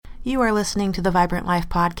You are listening to the Vibrant Life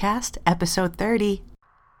Podcast, episode 30.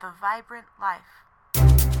 The Vibrant Life.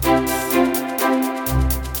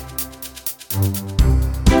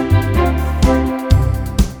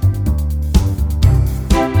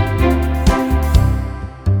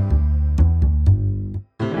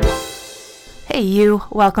 Hey you,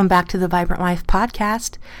 welcome back to the Vibrant Life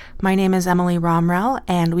Podcast. My name is Emily Romrell,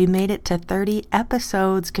 and we made it to 30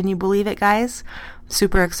 episodes. Can you believe it, guys?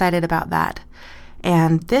 Super excited about that.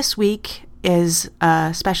 And this week is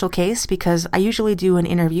a special case because I usually do an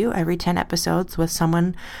interview every 10 episodes with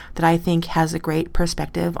someone that I think has a great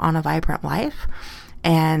perspective on a vibrant life.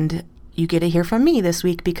 And you get to hear from me this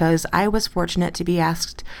week because I was fortunate to be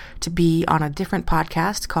asked to be on a different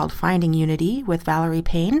podcast called Finding Unity with Valerie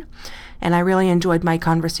Payne. And I really enjoyed my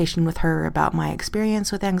conversation with her about my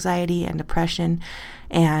experience with anxiety and depression.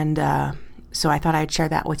 And so I thought I'd share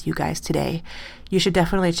that with you guys today. You should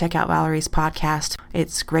definitely check out Valerie's podcast.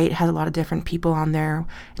 It's great. It has a lot of different people on there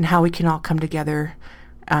and how we can all come together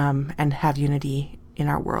and have unity in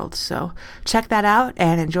our world. So check that out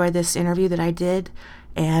and enjoy this interview that I did.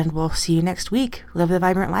 And we'll see you next week. Live the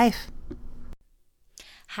vibrant life.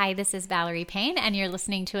 Hi, this is Valerie Payne, and you're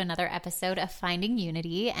listening to another episode of Finding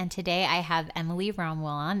Unity. And today I have Emily Romrell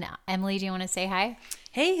on. Emily, do you want to say hi?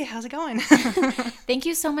 Hey, how's it going? Thank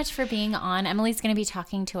you so much for being on. Emily's going to be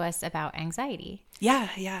talking to us about anxiety. Yeah.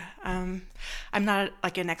 I'm not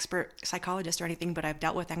like an expert psychologist or anything, but I've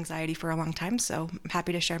dealt with anxiety for a long time, so I'm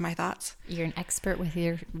happy to share my thoughts. You're an expert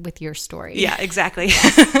with your story. Yeah, exactly.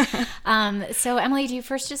 Yes. So Emily, do you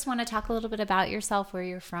first just want to talk a little bit about yourself, where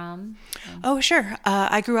you're from? Oh, sure.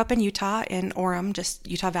 I grew up in Utah, in Orem, just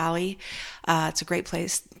Utah Valley. It's a great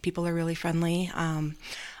place. People are really friendly.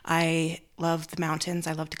 I love the mountains.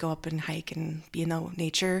 I love to go up and hike and be in the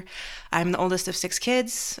nature. I'm the oldest of 6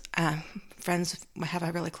 kids. Friends, I have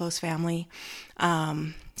a really close family.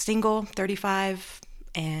 Single, 35,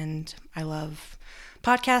 and I love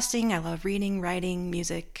podcasting. I love reading, writing,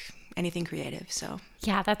 music, anything creative. So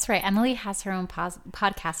yeah, that's right. Emily has her own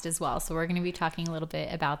podcast as well. So we're going to be talking a little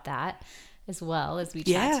bit about that as well as we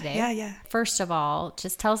chat today. Yeah. First of all,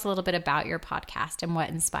 just tell us a little bit about your podcast and what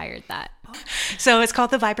inspired that. So it's called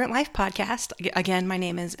the Vibrant Life Podcast. Again, my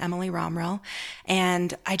name is Emily Romrell,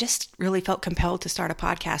 and I just really felt compelled to start a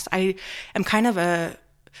podcast. I am kind of a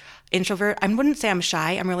introvert. I wouldn't say I'm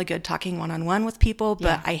shy. I'm really good talking one-on-one with people,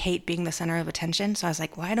 but I hate being the center of attention. So I was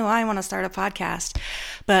like, why do I want to start a podcast?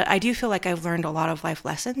 But I do feel like I've learned a lot of life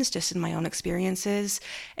lessons just in my own experiences,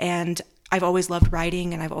 and I've always loved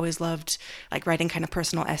writing, and I've always loved like writing kind of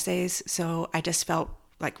personal essays. So I just felt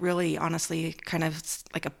like really honestly kind of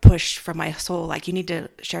like a push from my soul, like you need to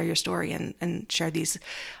share your story and share these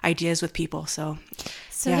ideas with people. So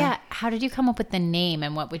yeah, how did you come up with the name,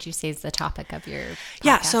 and what would you say is the topic of your podcast?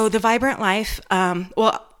 Yeah, so the Vibrant Life,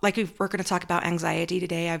 like we're going to talk about anxiety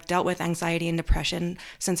today. I've dealt with anxiety and depression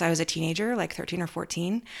since I was a teenager, like 13 or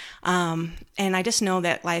 14. And I just know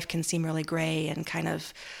that life can seem really gray and kind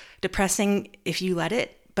of depressing if you let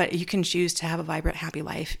it, but you can choose to have a vibrant, happy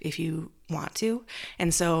life if you want to.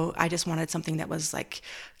 And so I just wanted something that was like,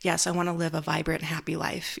 yes, I want to live a vibrant, happy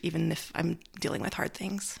life, even if I'm dealing with hard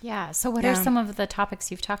things. Yeah. So what are some of the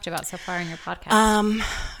topics you've talked about so far in your podcast?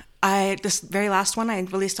 This very last one I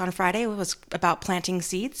released on Friday was about planting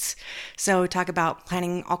seeds. So we talk about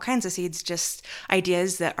planting all kinds of seeds, just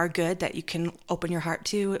ideas that are good that you can open your heart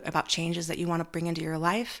to, about changes that you want to bring into your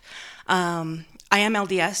life. I am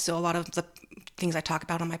LDS, so a lot of the things I talk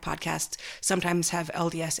about on my podcast sometimes have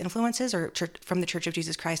LDS influences or from the Church of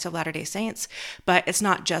Jesus Christ of Latter-day Saints, but it's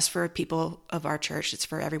not just for people of our church, it's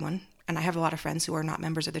for everyone. And I have a lot of friends who are not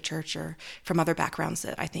members of the church or from other backgrounds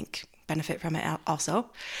that I think benefit from it also.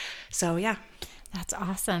 So yeah. That's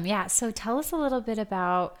awesome. Yeah. So tell us a little bit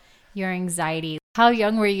about your anxiety. How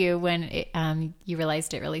young were you when you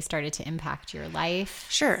realized it really started to impact your life?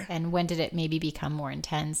 Sure. And when did it maybe become more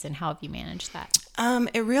intense, and how have you managed that?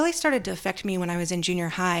 It really started to affect me when I was in junior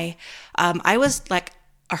high. I was like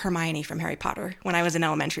a Hermione from Harry Potter when I was in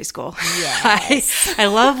elementary school. Yes. I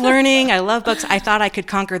love learning. I love books. I thought I could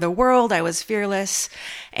conquer the world. I was fearless.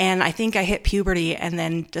 And I think I hit puberty, and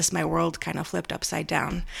then just my world kind of flipped upside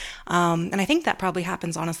down. And I think that probably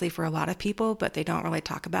happens honestly for a lot of people, but they don't really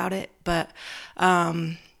talk about it. But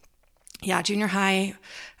junior high,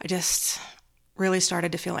 I just really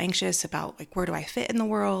started to feel anxious about like, where do I fit in the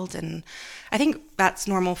world? And I think that's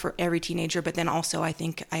normal for every teenager, but then also I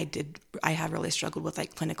think I have really struggled with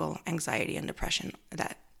like clinical anxiety and depression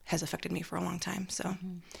that has affected me for a long time. So,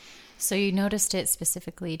 So you noticed it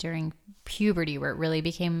specifically during puberty where it really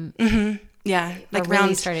became, yeah, like really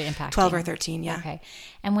around started impacting 12 or 13. Yeah. Okay.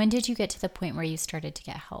 And when did you get to the point where you started to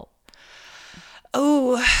get help?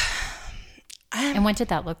 Oh, And what did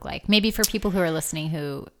that look like? Maybe for people who are listening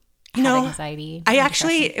who have anxiety.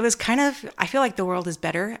 It was kind of, I feel like the world is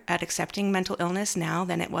better at accepting mental illness now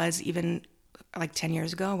than it was even like 10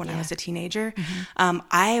 years ago when I was a teenager.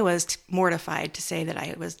 I was mortified to say that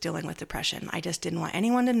I was dealing with depression. I just didn't want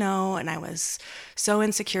anyone to know, and I was so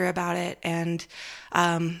insecure about it. And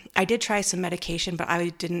I did try some medication, but I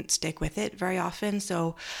didn't stick with it very often.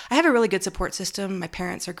 So I have a really good support system. My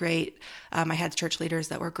parents are great. I had church leaders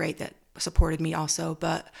that were great that supported me also.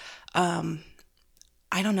 But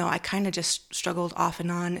I don't know. I kind of just struggled off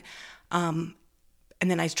and on. And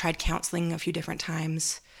then I tried counseling a few different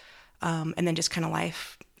times. And then just kind of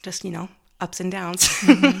life, just, ups and downs.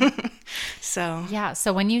 So. Yeah.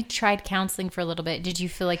 So when you tried counseling for a little bit, did you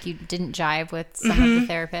feel like you didn't jive with some of the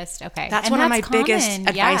therapists? Okay. That's one of my biggest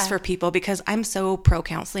advice for people, because I'm so pro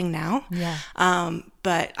counseling now. Yeah.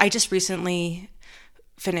 But I just recently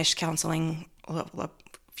finished counseling a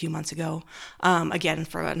few months ago, again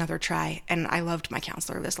for another try. And I loved my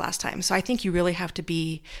counselor this last time. So I think you really have to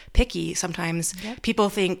be picky. Sometimes people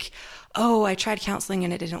think, oh, I tried counseling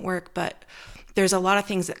and it didn't work, but there's a lot of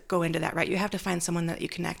things that go into that, right? You have to find someone that you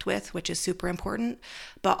connect with, which is super important,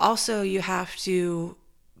 but also you have to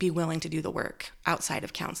be willing to do the work outside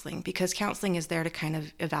of counseling, because counseling is there to kind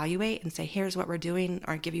of evaluate and say, here's what we're doing,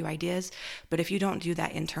 or give you ideas. But if you don't do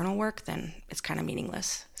that internal work, then it's kind of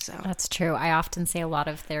meaningless. So that's true. I often say a lot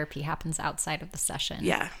of therapy happens outside of the session.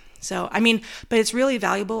 Yeah. So, but it's really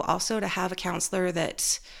valuable also to have a counselor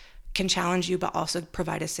that can challenge you, but also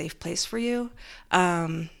provide a safe place for you.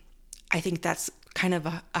 I think that's kind of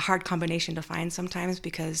a hard combination to find sometimes,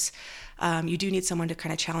 because you do need someone to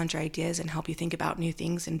kind of challenge your ideas and help you think about new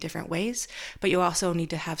things in different ways. But you also need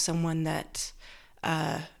to have someone that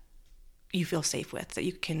you feel safe with, that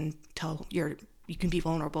you can you can be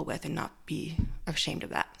vulnerable with and not be ashamed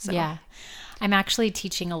of that. So. Yeah. I'm actually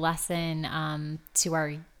teaching a lesson to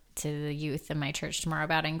the youth in my church tomorrow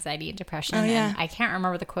about anxiety and depression. Oh, yeah. And I can't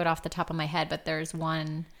remember the quote off the top of my head, but there's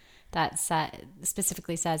one that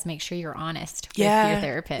specifically says, make sure you're honest with your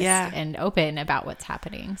therapist and open about what's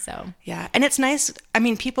happening. So, yeah. And it's nice.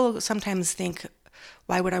 People sometimes think,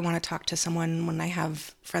 why would I want to talk to someone when I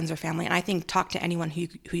have friends or family? And I think talk to anyone who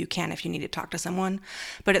you can if you need to talk to someone.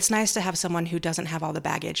 But it's nice to have someone who doesn't have all the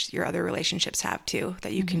baggage your other relationships have too,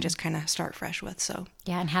 that you can just kind of start fresh with. So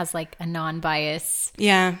yeah, and has like a non-bias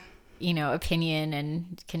opinion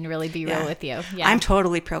and can really be real with you. Yeah. I'm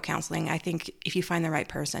totally pro counseling. I think if you find the right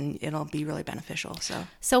person, it'll be really beneficial.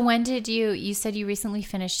 So when did you said you recently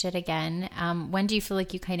finished it again. When do you feel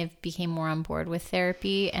like you kind of became more on board with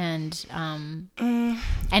therapy, and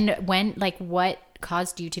when, like, what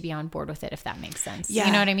caused you to be on board with it, if that makes sense? Yeah.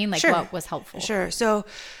 You know what I mean? Like, sure. What was helpful? Sure. So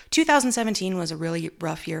 2017 was a really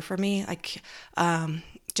rough year for me. Like, I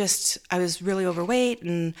was really overweight,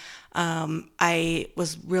 and I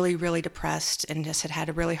was really, really depressed, and just had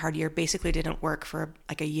a really hard year. Basically didn't work for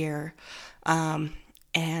like a year.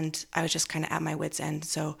 And I was just kind of at my wit's end.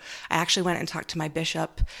 So I actually went and talked to my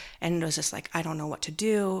bishop, and it was just like, I don't know what to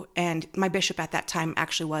do. And my bishop at that time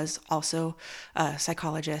actually was also a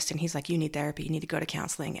psychologist. And he's like, you need therapy. You need to go to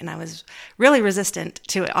counseling. And I was really resistant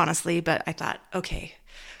to it, honestly. But I thought, okay.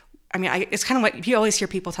 It's kind of what you always hear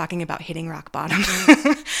people talking about, hitting rock bottom.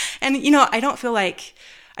 And,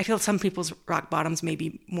 I feel some people's rock bottoms may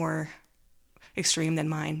be more extreme than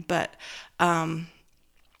mine. But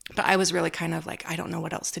I was really kind of like, I don't know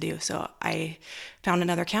what else to do. So I found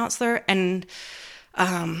another counselor. And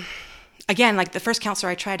again, like the first counselor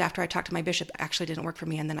I tried after I talked to my bishop actually didn't work for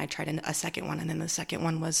me. And then I tried a second one. And then the second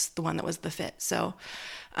one was the one that was the fit. So,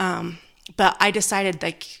 but I decided,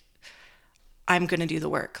 like, I'm going to do the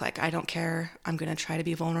work. Like, I don't care. I'm going to try to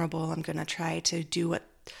be vulnerable. I'm going to try to do what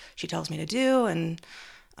she tells me to do. And,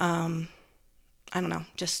 I don't know,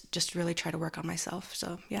 just really try to work on myself.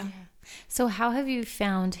 So, yeah. So how have you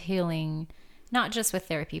found healing, not just with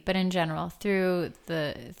therapy, but in general through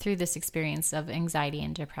this experience of anxiety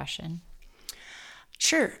and depression?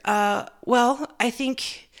 Sure. Well, I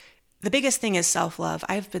think the biggest thing is self-love.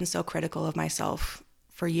 I've been so critical of myself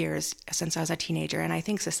for years, since I was a teenager, and I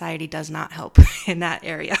think society does not help in that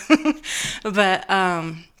area. But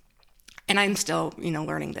and I'm still,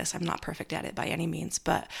 learning this. I'm not perfect at it by any means,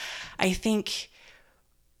 but I think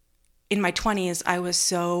in my 20s, I was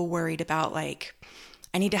so worried about, like,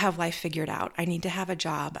 I need to have life figured out. I need to have a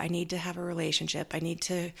job. I need to have a relationship. I need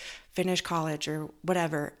to finish college or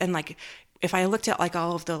whatever. And, like, if I looked at, like,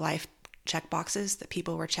 all of the life check boxes that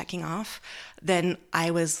people were checking off, then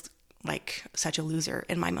I was like such a loser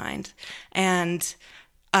in my mind. And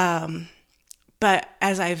but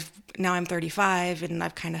now I'm 35 and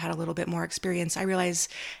I've kind of had a little bit more experience, I realize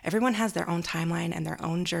everyone has their own timeline and their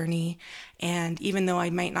own journey. And even though I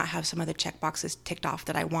might not have some of the check boxes ticked off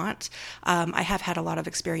that I want, I have had a lot of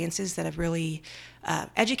experiences that have really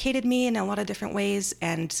educated me in a lot of different ways,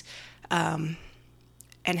 and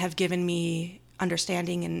have given me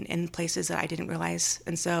understanding in places that I didn't realize.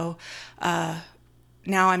 And so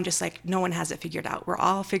now I'm just like, no one has it figured out. We're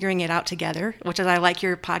all figuring it out together, which is, I like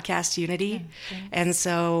your podcast, Unity. And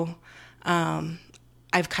so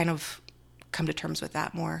I've kind of come to terms with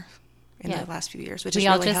that more in the last few years, which has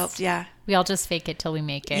really helped. Yeah. We all just fake it till we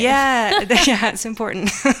make it. Yeah. Yeah, it's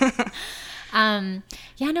important.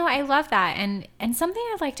 No, I love that. And something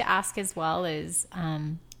I'd like to ask as well is,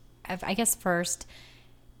 I guess first,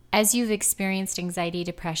 as you've experienced anxiety,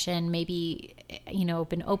 depression, maybe,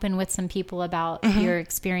 been open with some people about your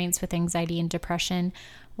experience with anxiety and depression,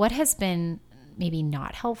 what has been maybe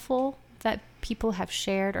not helpful that people have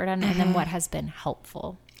shared or done, and then what has been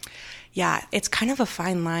helpful? Yeah, it's kind of a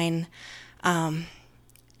fine line,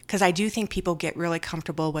 because I do think people get really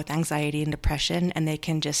comfortable with anxiety and depression, and they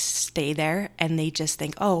can just stay there, and they just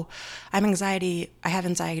think, oh, I have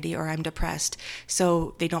anxiety, or I'm depressed,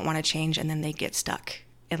 so they don't want to change, and then they get stuck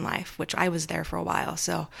in life, which I was there for a while.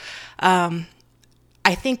 So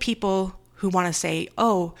I think people who want to say,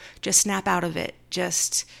 oh, just snap out of it,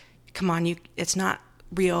 just come on, it's not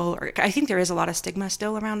real. Or I think there is a lot of stigma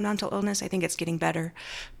still around mental illness. I think it's getting better.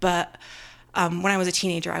 But when I was a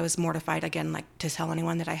teenager, I was mortified, again, like to tell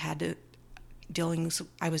anyone that I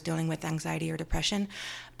was dealing with anxiety or depression.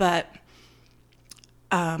 But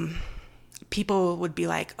people would be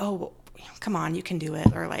like, oh, come on, you can do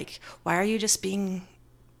it. Or like, why are you just being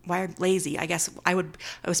lazy? I guess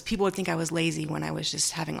people would think I was lazy when I was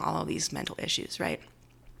just having all of these mental issues, right?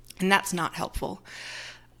 And that's not helpful.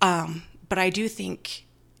 But I do think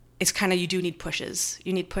it's kind of, you do need pushes.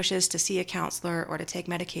 You need pushes to see a counselor, or to take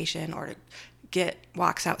medication, or to get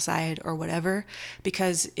walks outside, or whatever.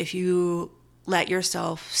 Because if you let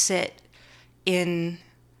yourself sit in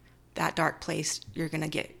that dark place, you're going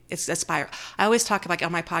to it's a spiral. I always talk about,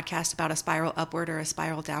 on my podcast, about a spiral upward or a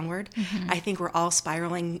spiral downward. I think we're all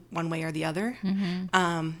spiraling one way or the other.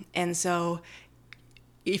 And so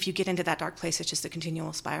if you get into that dark place, it's just a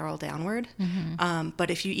continual spiral downward.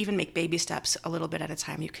 But if you even make baby steps a little bit at a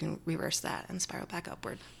time, you can reverse that and spiral back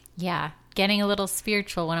upward. Yeah. Getting a little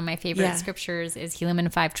spiritual. One of my favorite scriptures is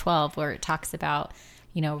Helaman 5:12, where it talks about,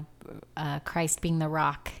 Christ being the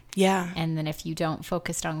rock. Yeah. And then if you don't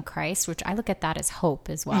focus on Christ, which I look at that as hope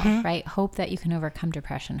as well, right? Hope that you can overcome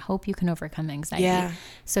depression, hope you can overcome anxiety. Yeah.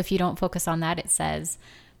 So if you don't focus on that, it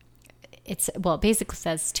basically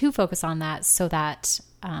says to focus on that, so that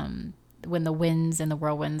when the winds and the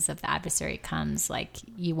whirlwinds of the adversary comes, like,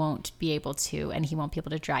 you won't be able to, and he won't be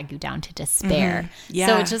able to drag you down to despair. Yeah.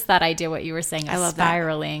 So it's just that idea, what you were saying, of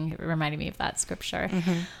spiraling, that. It reminded me of that scripture.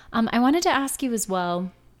 I wanted to ask you as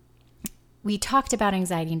well, we talked about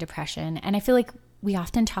anxiety and depression, and I feel like we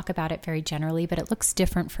often talk about it very generally, but it looks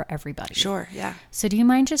different for everybody. Sure, yeah. So do you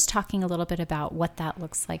mind just talking a little bit about what that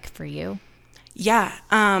looks like for you? Yeah.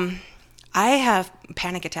 I have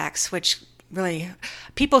panic attacks, which really,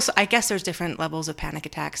 I guess there's different levels of panic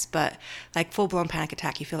attacks, but like full-blown panic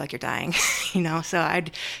attack, you feel like you're dying, So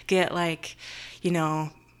I'd get like,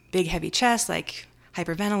 big heavy chest, like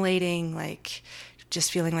hyperventilating, like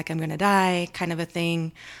just feeling like I'm going to die, kind of a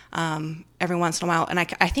thing, every once in a while. And I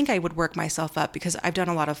think I would work myself up, because I've done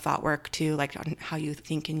a lot of thought work too, like on how you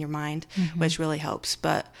think in your mind, which really helps.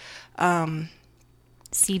 But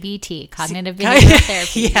CBT, cognitive behavioral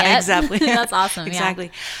therapy. Yeah, exactly. That's awesome.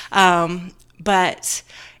 Exactly. And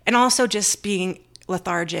also just being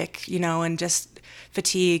lethargic, and just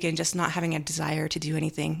fatigue, and just not having a desire to do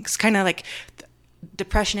anything. It's kind of like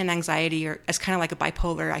depression and anxiety it's kind of like a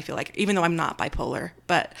bipolar, I feel like, even though I'm not bipolar,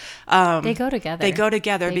 but they go together.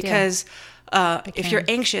 They because if you're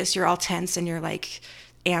anxious, you're all tense and you're like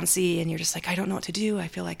antsy, and you're just like, I don't know what to do. I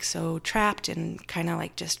feel like so trapped and kind of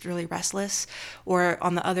like just really restless. Or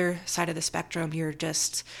on the other side of the spectrum, you're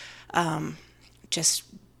just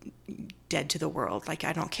dead to the world. Like,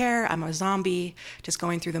 I don't care. I'm a zombie, just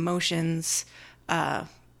going through the motions.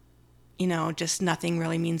 Just nothing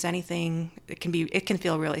really means anything. It can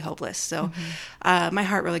feel really hopeless. So my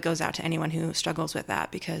heart really goes out to anyone who struggles with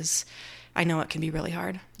that, because I know it can be really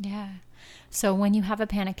hard. Yeah. So when you have a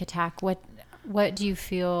panic attack, what do you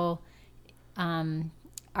feel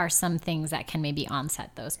are some things that can maybe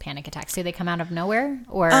onset those panic attacks? Do they come out of nowhere,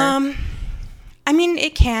 or?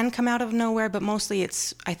 It can come out of nowhere, but mostly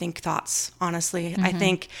it's, I think, thoughts, honestly. I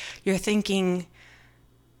think your thinking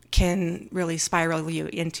can really spiral you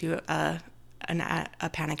into a a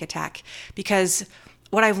panic attack, because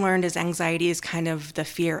what I've learned is anxiety is kind of the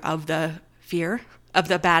fear of the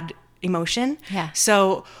bad emotion. Yeah.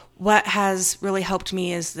 So what has really helped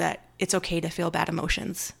me is that it's okay to feel bad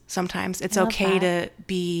emotions sometimes. It's okay to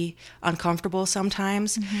be uncomfortable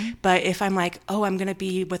sometimes. But if I'm like, oh, I'm going to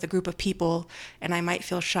be with a group of people and I might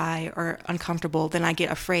feel shy or uncomfortable, then I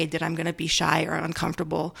get afraid that I'm going to be shy or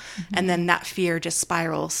uncomfortable. And then that fear just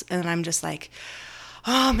spirals. And I'm just like,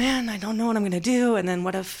 oh man, I don't know what I'm going to do. And then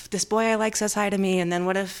what if this boy I like says hi to me? And then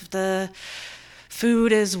what if the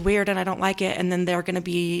food is weird and I don't like it, and then they're going to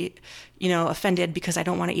be, offended because I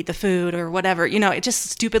don't want to eat the food or whatever, it's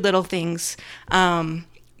just stupid little things.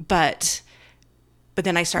 But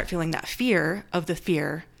then I start feeling that fear of the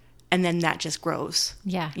fear, and then that just grows.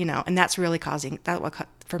 Yeah. And that's really what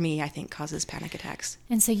for me, I think, causes panic attacks.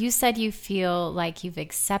 And so you said you feel like you've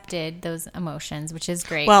accepted those emotions, which is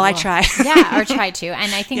great. Well, I try. Yeah, or try to.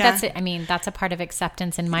 And I think that's it. I mean, that's a part of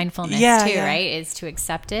acceptance and mindfulness too, right? Is to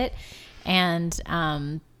accept it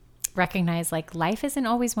and recognize like life isn't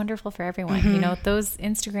always wonderful for everyone. Those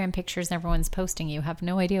Instagram pictures everyone's posting, you have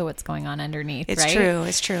no idea what's going on underneath. It's right? true.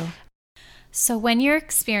 It's true. So when you're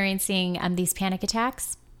experiencing these panic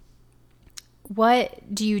attacks,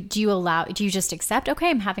 what do you just accept, okay,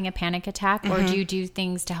 I'm having a panic attack, or do you do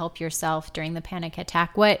things to help yourself during the panic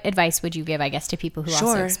attack? What advice would you give, I guess, to people who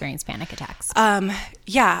also experience panic attacks?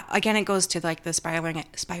 Yeah, again, it goes to like the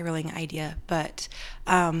spiraling idea, but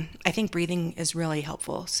I think breathing is really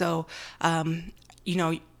helpful. So,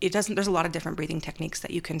 there's a lot of different breathing techniques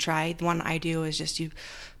that you can try. The one I do is just you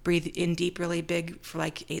breathe in deep, really big for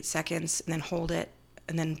like 8 seconds and then hold it,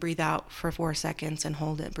 and then breathe out for 4 seconds and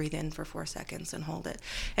hold it, breathe in for 4 seconds and hold it.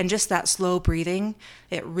 And just that slow breathing,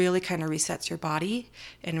 it really kind of resets your body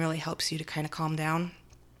and really helps you to kind of calm down.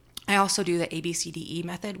 I also do the ABCDE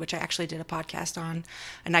method, which I actually did a podcast on,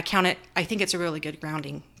 and I think it's a really good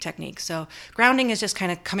grounding technique. So grounding is just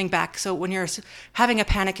kind of coming back. So when you're having a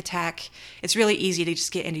panic attack, it's really easy to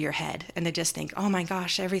just get into your head and to just think, oh my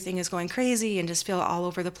gosh, everything is going crazy, and just feel all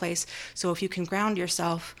over the place. So if you can ground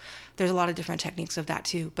yourself, there's a lot of different techniques of that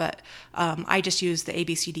too. But I just use the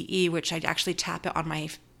ABCDE, which I actually tap it on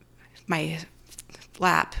my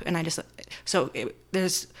lap, and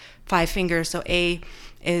there's 5 fingers. So A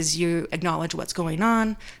is you acknowledge what's going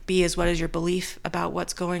on. B is what is your belief about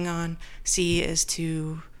what's going on. C is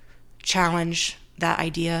to challenge that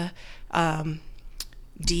idea.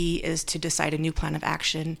 D is to decide a new plan of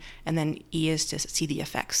action. And then E is to see the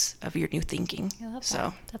effects of your new thinking. I love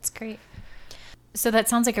that. That's great. So that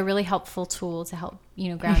sounds like a really helpful tool to help,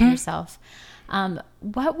 ground yourself.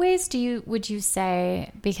 What ways would you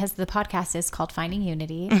say, because the podcast is called Finding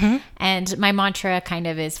Unity, and my mantra kind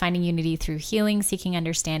of is finding unity through healing, seeking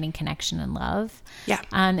understanding, connection, and love. Yeah.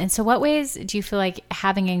 And so what ways do you feel like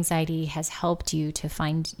having anxiety has helped you to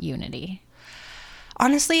find unity?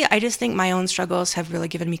 Honestly, I just think my own struggles have really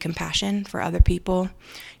given me compassion for other people.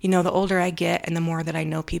 The older I get and the more that I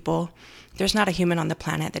know people, there's not a human on the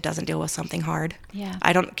planet that doesn't deal with something hard. Yeah.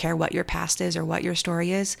 I don't care what your past is or what your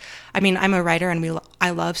story is. I mean, I'm a writer and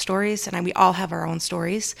I love stories, and we all have our own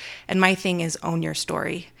stories. And my thing is own your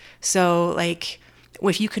story. So like,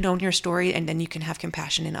 if you can own your story and then you can have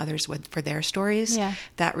compassion in others for their stories,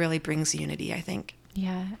 that really brings unity, I think.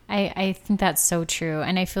 Yeah, I think that's so true.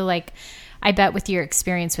 And I feel like, I bet with your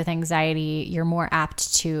experience with anxiety, you're more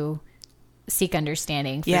apt to seek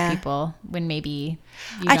understanding for people when maybe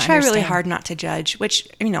you I try understand. really hard not to judge, which,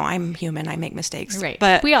 I'm human. I make mistakes. Right.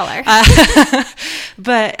 But we all are.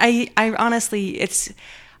 But I honestly,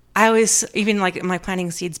 I always, even like in my Planting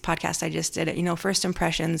Seeds podcast, I just did it. First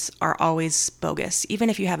impressions are always bogus. Even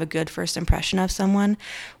if you have a good first impression of someone,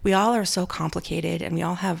 we all are so complicated and we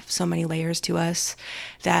all have so many layers to us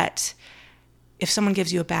that if someone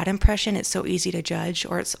gives you a bad impression, it's so easy to judge,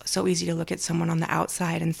 or it's so easy to look at someone on the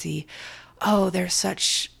outside and see, oh, they're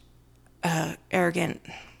such a arrogant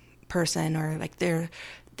person, or like they're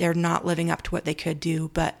not living up to what they could do.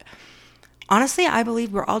 But honestly, I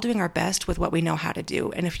believe we're all doing our best with what we know how to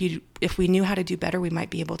do. And if we knew how to do better, we might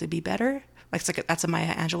be able to be better. That's a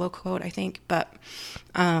Maya Angelou quote, I think. But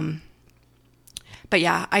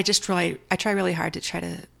yeah, I try really hard to try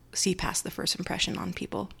to see past the first impression on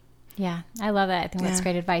people. Yeah, I love that. I think that's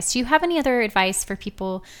great advice. Do you have any other advice for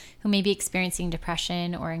people who may be experiencing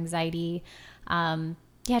depression or anxiety?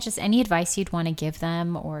 Just any advice you'd want to give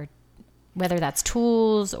them, or whether that's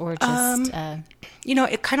tools or just...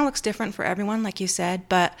 it kind of looks different for everyone, like you said,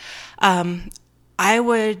 but I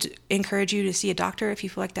would encourage you to see a doctor if you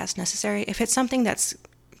feel like that's necessary. If it's something that's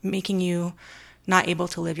making you not able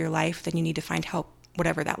to live your life, then you need to find help,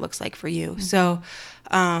 whatever that looks like for you. So,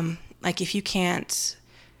 like if you can't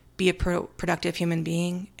be a productive human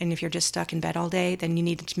being. And if you're just stuck in bed all day, then you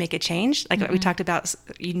need to make a change. Like we talked about,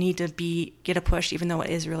 you need to get a push, even though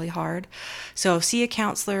it is really hard. So see a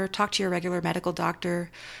counselor, talk to your regular medical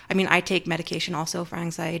doctor. I mean, I take medication also for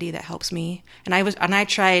anxiety that helps me. And I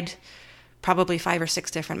tried probably 5 or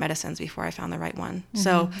 6 different medicines before I found the right one.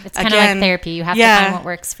 So it's kind of like therapy. You have to find what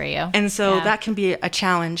works for you. And so that can be a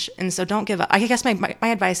challenge. And so don't give up. I guess my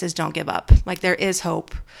advice is don't give up. Like there is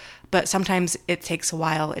hope. But sometimes it takes a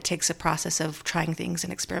while. It takes a process of trying things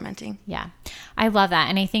and experimenting. Yeah, I love that.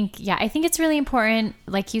 And I think it's really important.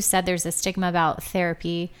 Like you said, there's a stigma about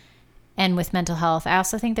therapy and with mental health. I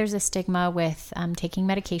also think there's a stigma with taking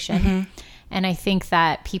medication. And I think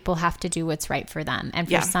that people have to do what's right for them. And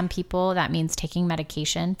for some people, that means taking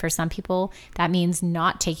medication. For some people, that means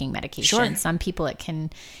not taking medication. Sure. Some people, it can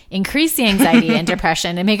increase the anxiety and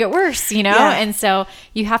depression and make it worse, you know? Yeah. And so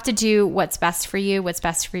you have to do what's best for you, what's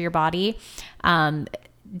best for your body.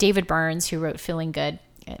 David Burns, who wrote Feeling Good,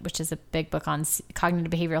 which is a big book on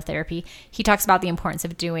cognitive behavioral therapy, he talks about the importance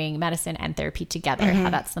of doing medicine and therapy together, how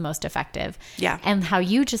that's the most effective. Yeah. And how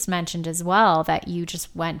you just mentioned as well that you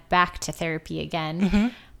just went back to therapy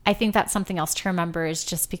again. I think that's something else to remember, is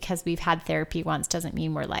just because we've had therapy once doesn't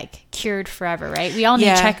mean we're like cured forever, right? We all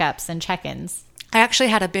need checkups and check-ins. I actually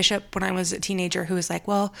had a bishop when I was a teenager who was like,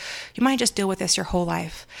 well, you might just deal with this your whole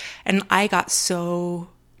life. And I got so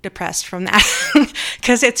depressed from that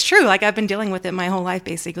because it's true. Like I've been dealing with it my whole life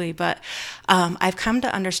basically, but I've come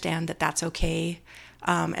to understand that that's okay.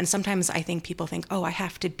 And sometimes I think people think, oh, I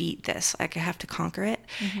have to beat this. Like I have to conquer it.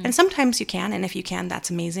 And sometimes you can. And if you can, that's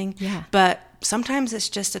amazing. Yeah. But sometimes it's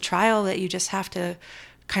just a trial that you just have to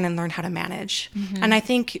kind of learn how to manage. And I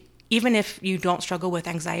think even if you don't struggle with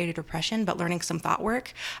anxiety or depression, but learning some thought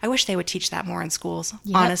work, I wish they would teach that more in schools,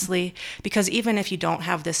 honestly, because even if you don't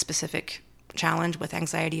have this specific challenge with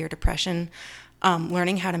anxiety or depression,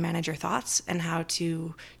 learning how to manage your thoughts and how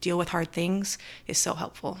to deal with hard things is so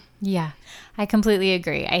helpful. Yeah, I completely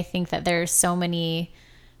agree. I think that there's so many,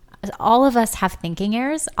 all of us have thinking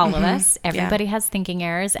errors, all of us, everybody has thinking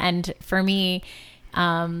errors. And for me,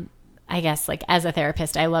 I guess like as a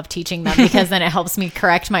therapist, I love teaching them because then it helps me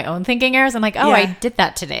correct my own thinking errors. I'm like, oh, I did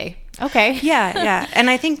that today. Okay. Yeah. And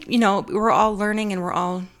I think, we're all learning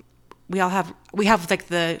and we have like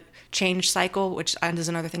the change cycle, which is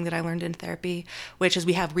another thing that I learned in therapy, which is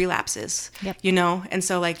we have relapses, and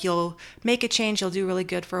so like you'll make a change, you'll do really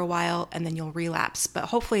good for a while, and then you'll relapse. But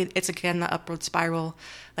hopefully it's again the upward spiral,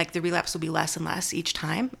 like the relapse will be less and less each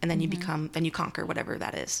time, and then you conquer whatever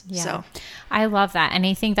that is. Yeah. So I love that. And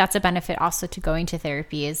I think that's a benefit also to going to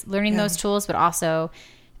therapy, is learning those tools, but also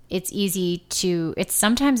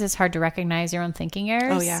sometimes it's hard to recognize your own thinking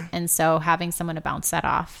errors. Oh, yeah. And so having someone to bounce that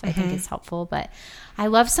off, I think is helpful. But I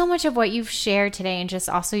love so much of what you've shared today, and just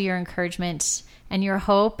also your encouragement and your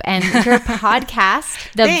hope and your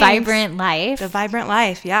podcast, The Vibrant Life. The Vibrant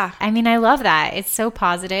Life, yeah. I mean, I love that. It's so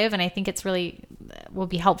positive, and I think it's really will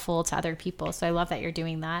be helpful to other people. So I love that you're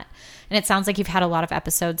doing that. And it sounds like you've had a lot of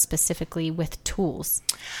episodes specifically with tools.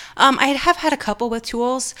 I have had a couple with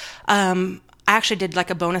tools. I actually did like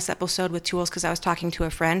a bonus episode with tools because I was talking to a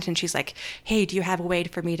friend and she's like, hey, do you have a way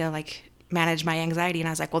for me to like manage my anxiety? And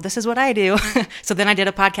I was like, well, this is what I do. So then I did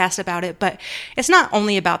a podcast about it, but it's not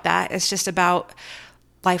only about that. It's just about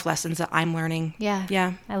life lessons that I'm learning.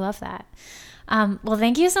 Yeah. I love that. Well,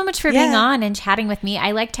 thank you so much for being on and chatting with me.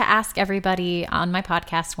 I like to ask everybody on my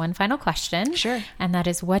podcast one final question. Sure. And that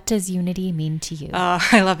is, what does unity mean to you?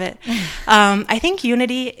 I love it. I think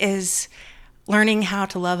unity is learning how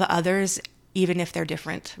to love others even if they're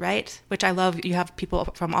different, right? Which I love. You have people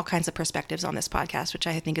from all kinds of perspectives on this podcast, which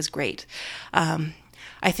I think is great.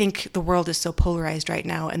 I think the world is so polarized right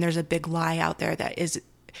now, and there's a big lie out there that is,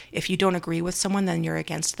 if you don't agree with someone, then you're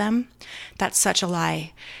against them. That's such a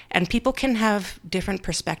lie. And people can have different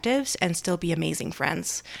perspectives and still be amazing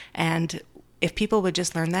friends. And if people would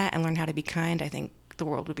just learn that and learn how to be kind, I think the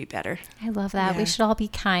world would be better. I love that. We should all be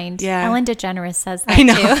kind. Yeah. Ellen DeGeneres says that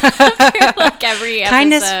too. Like every episode.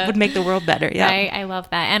 Kindness would make the world better. Yeah. Right? I love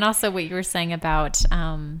that. And also what you were saying about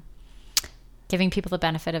giving people the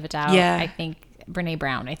benefit of a doubt. Yeah. I think Brene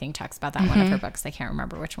Brown, talks about that in one of her books. I can't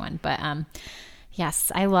remember which one, but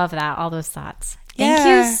yes, I love that. All those thoughts. Thank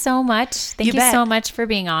you so much. Thank you so much for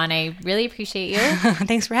being on. I really appreciate you.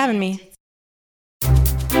 Thanks for having me.